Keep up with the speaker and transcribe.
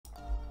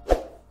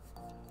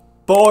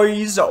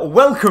Boys,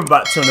 welcome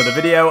back to another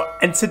video,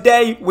 and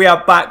today we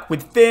are back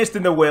with First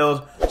in the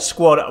World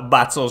Squad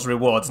Battles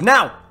rewards.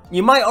 Now,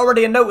 you might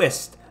already have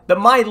noticed that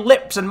my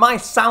lips and my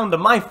sound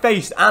and my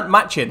face aren't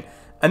matching,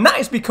 and that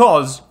is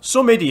because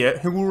some idiot,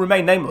 who will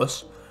remain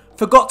nameless,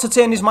 forgot to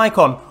turn his mic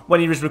on when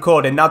he was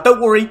recording. Now,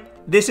 don't worry,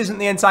 this isn't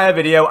the entire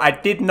video. I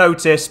did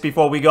notice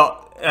before we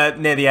got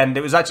near the end.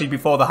 It was actually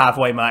before the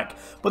halfway mark.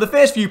 But the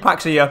first few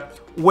packs here,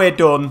 we're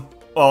done,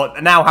 or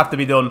now have to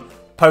be done,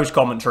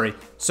 post-commentary.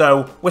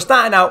 So, we're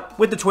starting out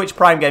with the Twitch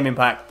Prime Gaming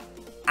Pack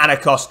and a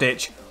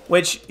Kostic,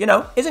 which, you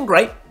know, isn't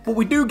great, but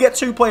we do get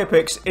 2 player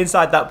picks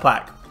inside that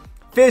pack.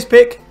 First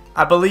pick,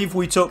 I believe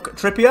we took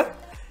Trippier.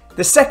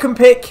 The second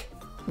pick,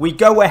 we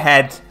go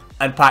ahead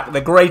and pack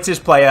the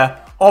greatest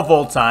player of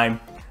all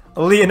time,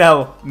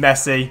 Lionel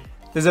Messi.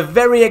 There's a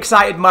very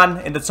excited man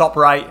in the top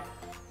right.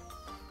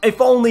 If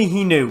only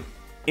he knew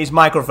his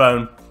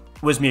microphone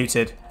was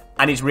muted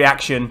and his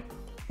reaction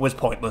was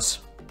pointless.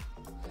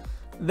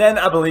 Then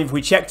I believe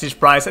we checked his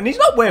price, and he's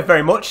not worth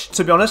very much,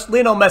 to be honest.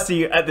 Lionel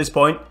Messi at this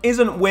point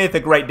isn't worth a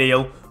great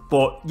deal,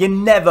 but you're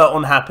never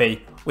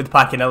unhappy with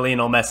packing a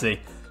Lionel Messi.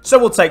 So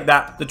we'll take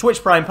that. The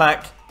Twitch Prime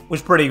pack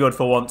was pretty good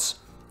for once.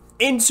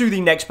 Into the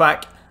next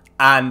pack,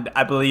 and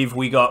I believe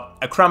we got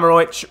a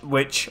Kramaric,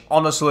 which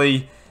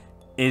honestly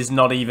is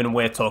not even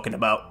worth talking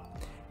about.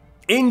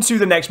 Into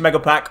the next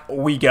mega pack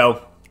we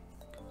go.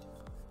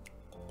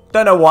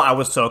 Don't know what I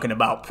was talking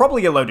about.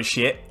 Probably a load of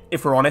shit,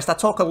 if we're honest. I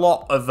talk a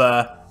lot of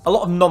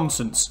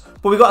nonsense.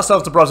 But we got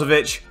ourselves to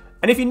Brozovic.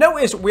 And if you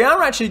notice, we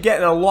are actually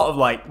getting a lot of,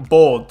 like,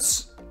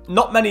 boards.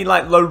 Not many,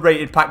 like,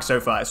 low-rated packs so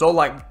far. It's all,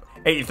 like,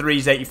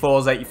 83s,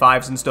 84s,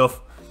 85s and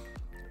stuff.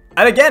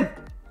 And again,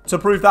 to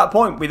prove that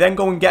point, we then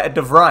go and get a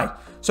De Vrij.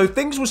 So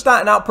things were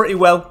starting out pretty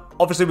well.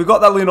 Obviously, we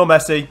got that Lionel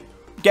Messi.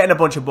 Getting a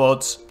bunch of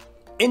boards.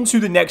 Into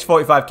the next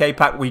 45k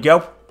pack we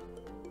go.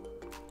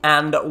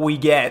 And we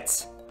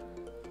get,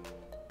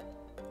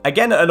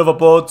 again, another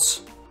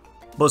boards.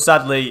 But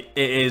sadly,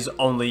 it is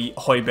only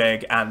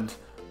Højbjerg, and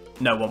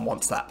no one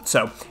wants that.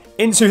 So,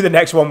 into the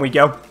next one we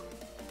go.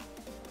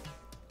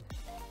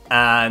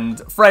 And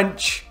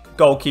French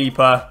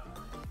goalkeeper.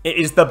 It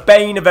is the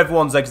bane of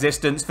everyone's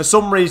existence. For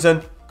some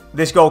reason,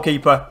 this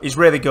goalkeeper is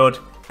really good,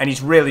 and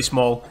he's really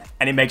small,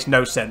 and it makes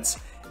no sense.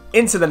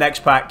 Into the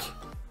next pack.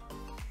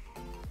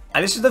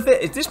 And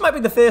this might be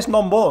the first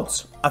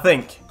non-boards, I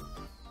think.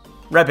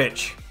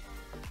 Rebic.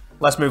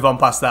 Let's move on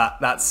past that.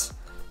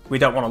 We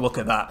don't want to look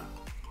at that.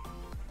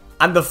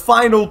 And the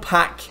final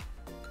pack,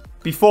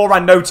 before I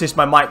noticed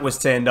my mic was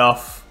turned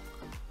off,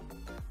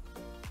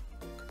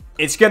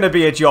 it's going to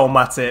be a Joel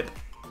Matip.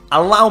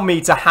 Allow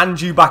me to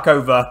hand you back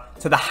over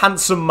to the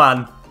handsome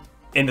man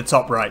in the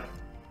top right.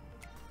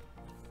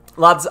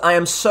 Lads, I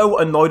am so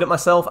annoyed at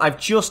myself. I've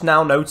just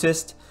now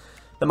noticed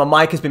that my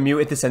mic has been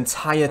muted this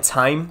entire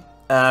time.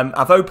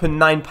 I've opened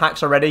 9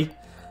 packs already.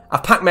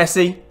 I've packed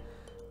Messi.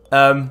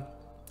 I'm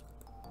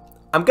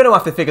going to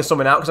have to figure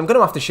something out because I'm going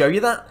to have to show you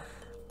that.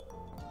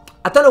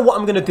 I don't know what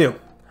I'm going to do.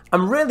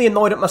 I'm really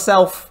annoyed at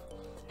myself.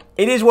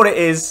 It is what it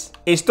is.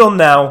 It's done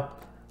now.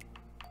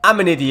 I'm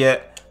an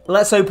idiot.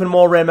 Let's open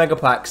more rare mega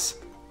packs.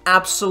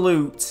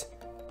 Absolute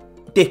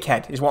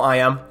dickhead is what I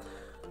am.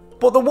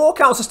 But the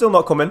walkouts are still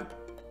not coming.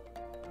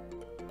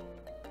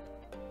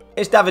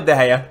 It's David De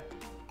Gea.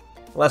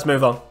 Let's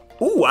move on.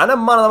 Ooh, and a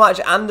man of the match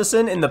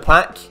Anderson in the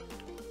pack.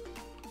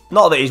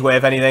 Not that he's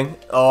worth anything.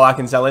 Oh, I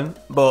can sell him.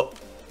 But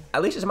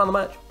at least it's a man of the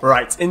match.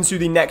 Right, into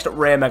the next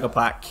rare mega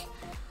pack.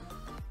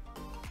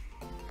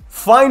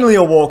 Finally a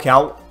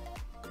walkout.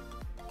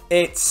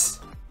 It's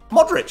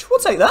Modric. We'll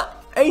take that.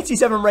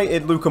 87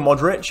 rated Luka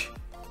Modric.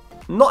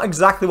 Not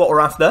exactly what we're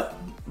after,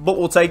 but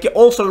we'll take it.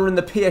 Also, we're in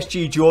the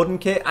PSG Jordan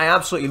kit. I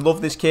absolutely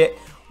love this kit.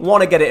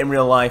 Want to get it in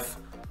real life,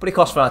 but it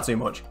costs far too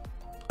much.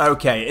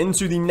 Okay,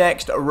 into the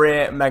next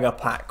rare mega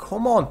pack.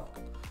 Come on.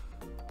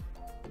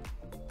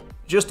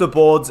 Just the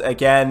boards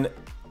again.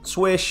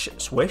 Swish,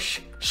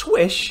 swish,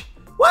 swish.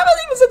 Why have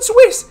I even said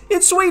Swiss?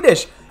 It's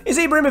Swedish. It's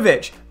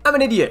Ibrahimovic. I'm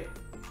an idiot.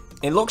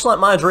 It looks like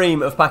my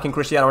dream of packing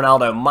Cristiano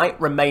Ronaldo might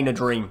remain a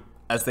dream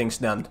as things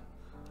stand.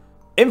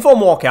 Inform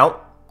walkout.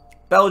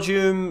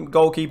 Belgium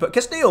goalkeeper.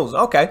 Casteels.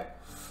 Okay.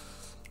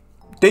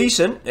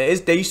 Decent. It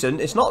is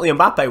decent. It's not the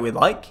Mbappe we'd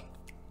like.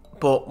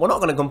 But we're not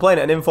going to complain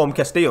at an informed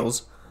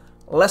Casteels.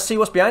 Let's see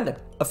what's behind him.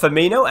 A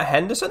Firmino, a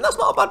Henderson. That's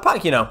not a bad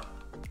pack, you know.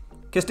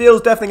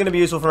 Casteels definitely going to be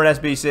useful for an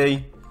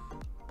SBC.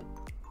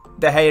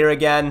 De Gea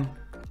again.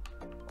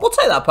 We'll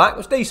take that pack.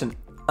 It's decent.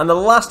 And the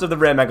last of the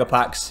rare mega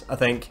packs, I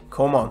think.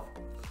 Come on.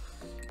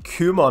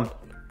 Come on.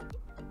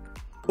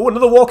 Oh,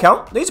 another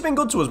walkout. These have been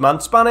good to us, man.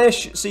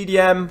 Spanish,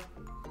 CDM.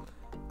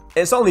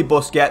 It's only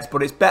Busquets,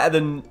 but it's better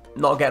than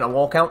not getting a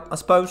walkout, I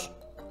suppose.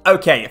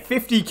 Okay,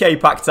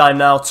 50k pack time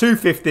now. 2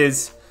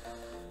 50s.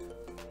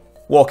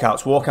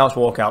 Walkouts, walkouts,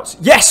 walkouts.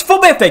 Yes, full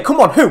birthday.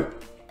 Come on, who?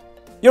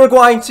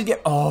 Uruguay to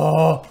get...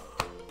 Oh.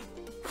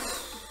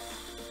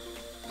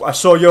 I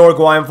saw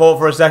Uruguay and thought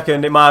for a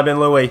second it might have been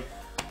Louis.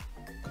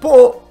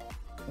 But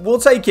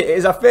we'll take it. It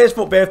is our first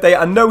full birthday.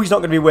 I know he's not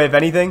going to be worth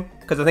anything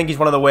because I think he's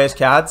one of the worst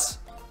cards.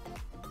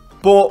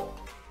 But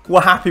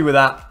we're happy with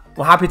that.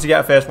 We're happy to get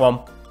a first one.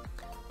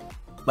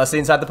 Let's see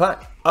inside the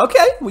pack.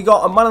 Okay, we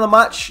got a man of the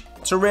match.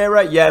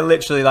 Torreira, yeah,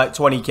 literally like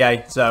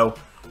 20k, so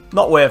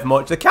not worth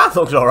much. The card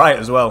looks alright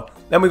as well.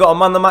 Then we got a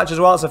man of the match as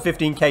well, so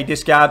 15k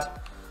discard.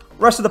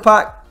 Rest of the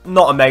pack,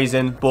 not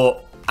amazing,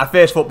 but our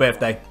first FUT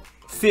birthday.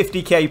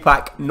 50k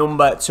pack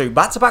number 2.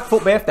 Back-to-back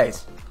FUT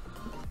birthdays.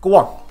 Go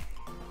on.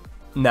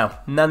 No.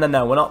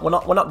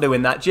 We're not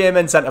doing that.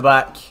 German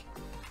centre-back.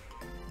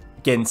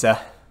 Ginter.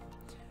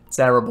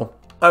 Terrible.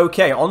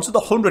 Okay, on to the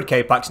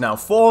 100k packs now.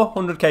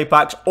 400k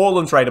packs,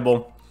 all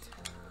untradeable.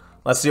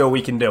 Let's see what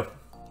we can do.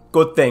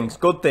 Good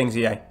things,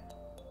 EA.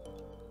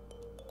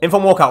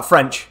 Inform walkout,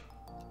 French.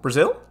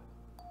 Brazil?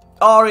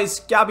 Oh, it's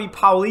Gabby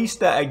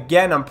Paulista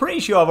again. I'm pretty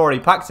sure I've already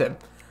packed him.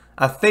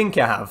 I think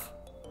I have.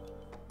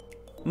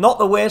 Not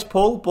the worst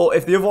pull, but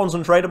if the other one's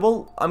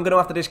untradeable, I'm going to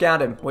have to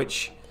discard him,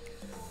 which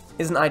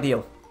isn't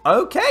ideal.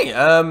 Okay,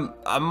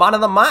 a man of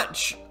the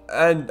match.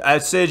 And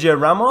Sergio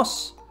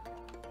Ramos.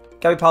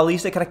 Gabby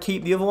Paulista, can I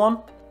keep the other one?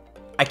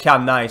 I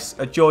can, nice.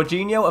 A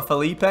Jorginho, a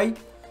Felipe.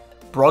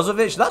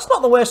 Brozovic, that's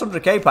not the worst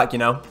 100k pack, you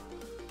know.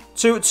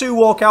 Two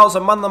walkouts, a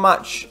man of the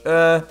match,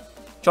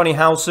 Johnny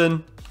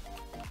Howson.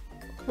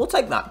 We'll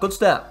take that, good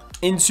start.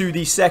 Into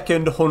the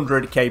second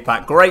 100k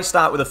pack. Great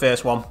start with the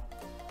first one.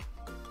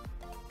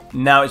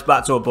 Now it's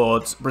back to our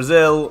boards.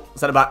 Brazil,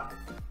 centre back.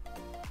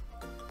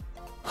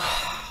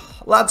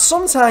 Lads,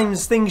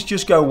 sometimes things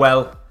just go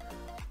well.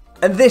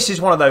 And this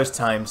is one of those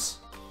times.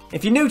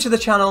 If you're new to the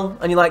channel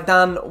and you're like,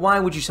 Dan, why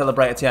would you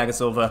celebrate a Thiago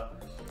Silva?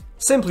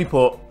 Simply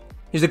put,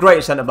 he's the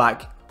greatest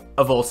centre-back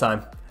of all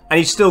time. And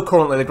he's still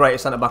currently the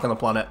greatest centre-back on the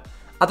planet.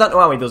 I don't know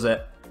how he does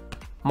it.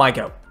 My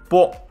go.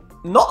 But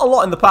not a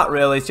lot in the pack,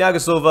 really. Thiago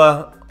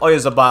Silva,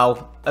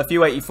 Oyarzabal, a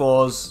few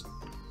 84s.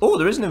 Oh,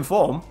 there is an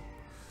inform.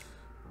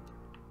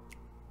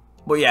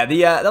 But yeah,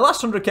 the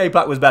last 100k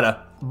pack was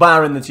better.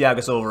 Barring the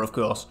Thiago Silva, of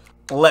course.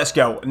 Let's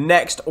go.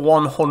 Next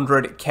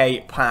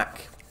 100k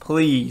pack.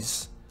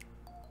 Please.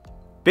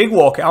 Big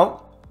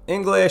walkout.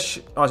 English.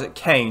 Or is it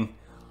Kane?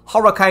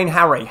 Hurricane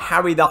Harry.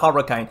 Harry the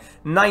Hurricane.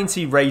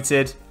 90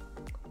 rated.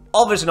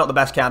 Obviously not the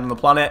best card on the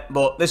planet,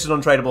 but this is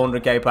an untradeable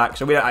 100k pack,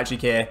 so we don't actually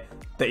care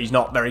that he's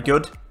not very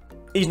good.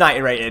 He's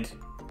 90 rated.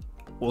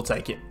 We'll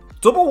take it.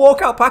 Double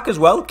walkout pack as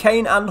well.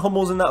 Kane and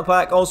Hummels in that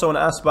pack. Also an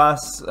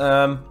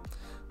Aspas.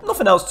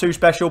 Nothing else too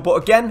special,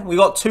 but again, we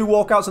got 2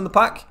 walkouts in the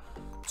pack,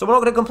 so we're not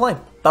going to complain.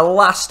 The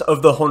last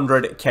of the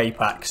 100k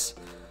packs.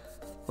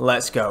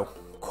 Let's go.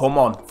 Come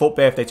on. FUT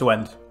birthday to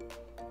end.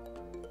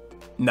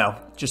 No,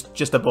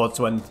 just a board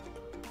to end.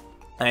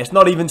 And it's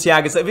not even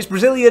Thiago Silva. If it's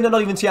Brazilian and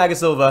not even Thiago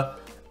Silva,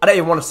 I don't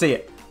even want to see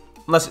it.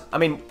 Unless, I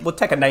mean, we'll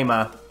take a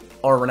Neymar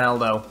or a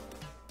Ronaldo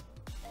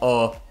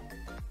or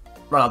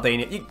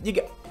Ronaldinho.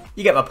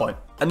 You get my point.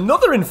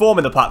 Another inform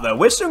in the pack, though.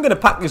 We're soon going to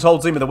pack this whole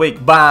team of the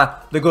week,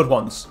 bar the good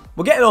ones.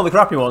 We're getting all the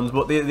crappy ones,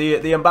 but the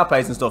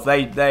Mbappes and stuff,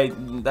 they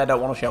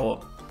don't want to show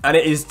up. And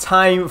it is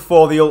time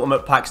for the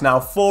ultimate packs now.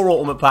 4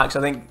 ultimate packs.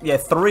 I think, yeah,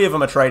 3 of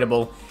them are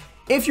tradable.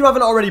 If you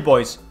haven't already,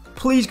 boys,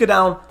 please go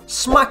down,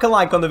 smack a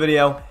like on the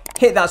video,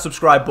 hit that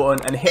subscribe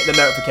button, and hit the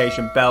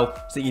notification bell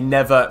so that you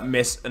never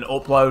miss an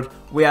upload.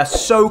 We are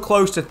so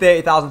close to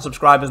 30,000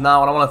 subscribers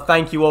now, and I want to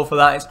thank you all for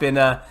that. It's been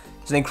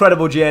it's an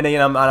incredible journey,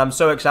 and I'm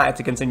so excited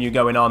to continue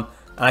going on.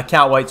 And I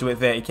can't wait to hit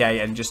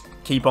 30k and just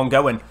keep on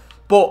going.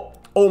 But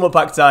ultimate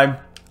pack time,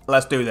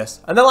 let's do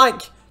this. And they're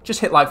like, just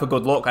hit like for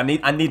good luck. I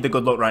need the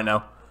good luck right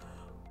now.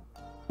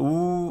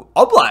 Ooh,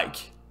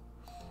 Oblak.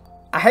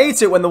 I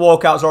hate it when the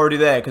walkout's already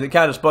there because it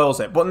kind of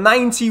spoils it. But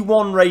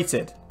 91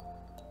 rated.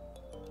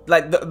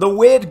 Like, the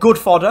weird good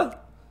fodder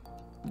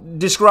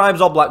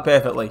describes Oblak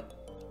perfectly.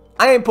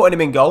 I ain't putting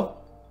him in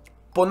goal.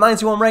 But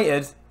 91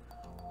 rated,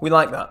 we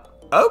like that.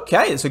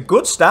 Okay, it's a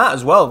good start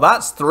as well.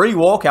 That's 3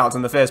 walkouts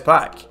in the first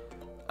pack.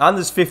 And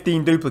there's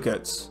 15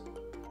 duplicates.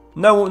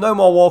 No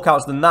more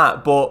walkouts than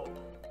that, but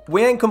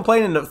we ain't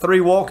complaining at 3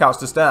 walkouts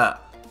to start.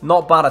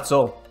 Not bad at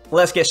all.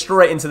 Let's get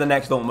straight into the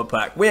next ultimate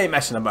pack. We ain't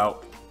messing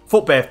about.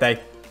 FUT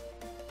birthday.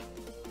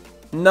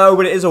 No,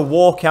 but it is a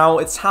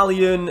walkout.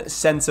 Italian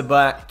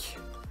centre-back.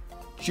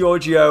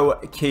 Giorgio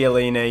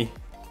Chiellini.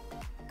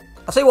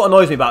 I'll tell you what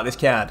annoys me about this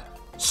card.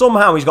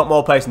 Somehow he's got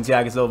more pace than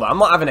Thiago Silva. I'm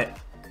not having it.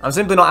 I'm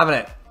simply not having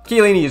it.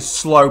 Chiellini is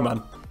slow,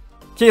 man.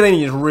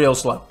 Chiellini is real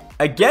slow.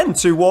 Again,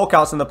 2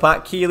 walkouts in the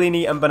pack.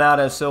 Chiellini and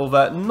Bernardo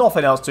Silva.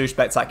 Nothing else too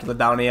spectacular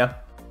down here.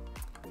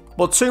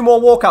 But 2 more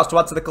walkouts to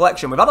add to the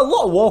collection. We've had a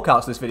lot of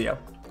walkouts this video.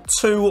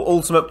 2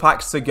 ultimate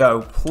packs to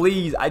go.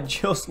 Please, I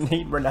just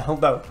need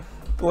Ronaldo.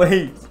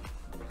 Please.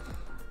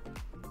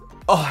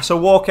 Oh, it's a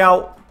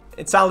walkout.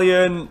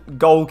 Italian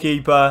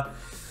goalkeeper.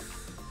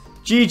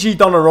 Gigi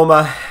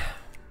Donnarumma.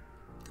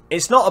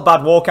 It's not a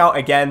bad walkout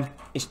again.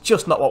 It's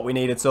just not what we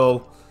need at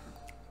all.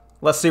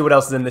 Let's see what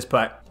else is in this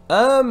pack.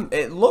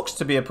 It looks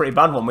to be a pretty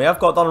bad one. We have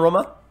got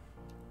Donnarumma.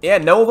 Yeah,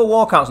 no other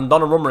walkouts than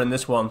Donnarumma in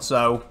this one.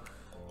 So,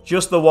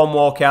 just the 1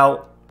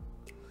 walkout.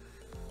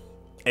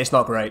 It's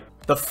not great.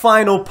 The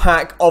final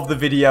pack of the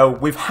video.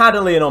 We've had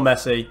a Lionel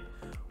Messi.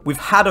 We've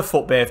had a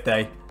FUT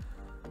birthday.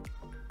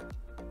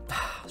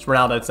 It's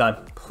Ronaldo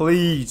time.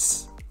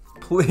 Please.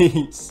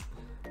 Please.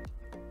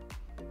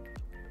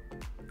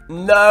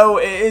 No,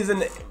 it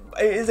isn't. It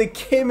is a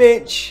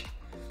Kimmich.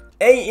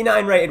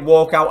 89 rated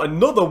walkout.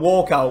 Another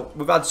walkout.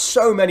 We've had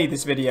so many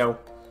this video.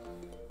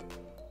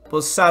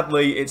 But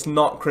sadly, it's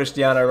not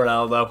Cristiano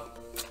Ronaldo.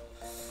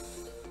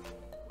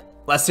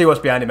 Let's see what's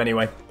behind him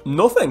anyway.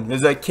 Nothing.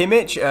 There's a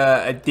Kimmich,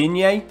 a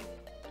Digne.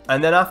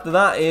 And then after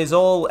that is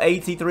all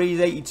 83s,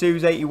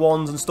 82s,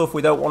 81s and stuff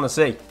we don't want to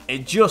see.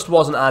 It just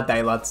wasn't our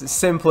day, lads. It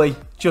simply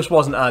just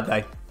wasn't our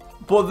day.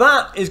 But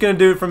that is going to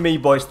do it from me,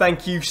 boys.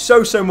 Thank you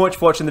so much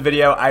for watching the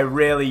video. I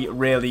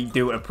really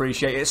do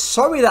appreciate it.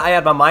 Sorry that I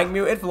had my mic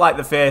muted for like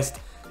the first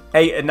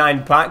 8 or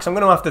 9 packs. I'm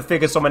going to have to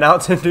figure something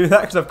out to do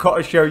that because I've got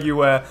to show you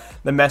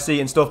the Messi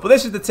and stuff. But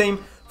this is the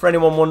team, for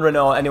anyone wondering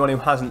or anyone who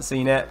hasn't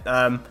seen it.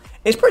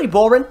 It's pretty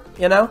boring,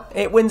 you know.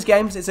 It wins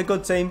games. It's a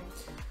good team.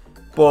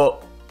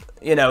 But,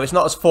 you know, it's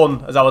not as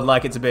fun as I would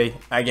like it to be,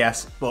 I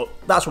guess. But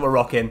that's what we're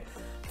rocking.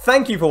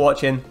 Thank you for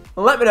watching.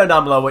 Let me know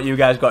down below what you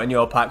guys got in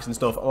your packs and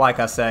stuff. Like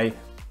I say,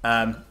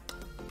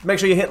 make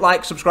sure you hit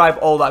like, subscribe,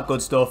 all that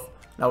good stuff.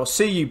 And I will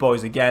see you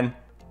boys again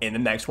in the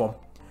next one.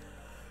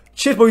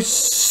 Cheers, boys.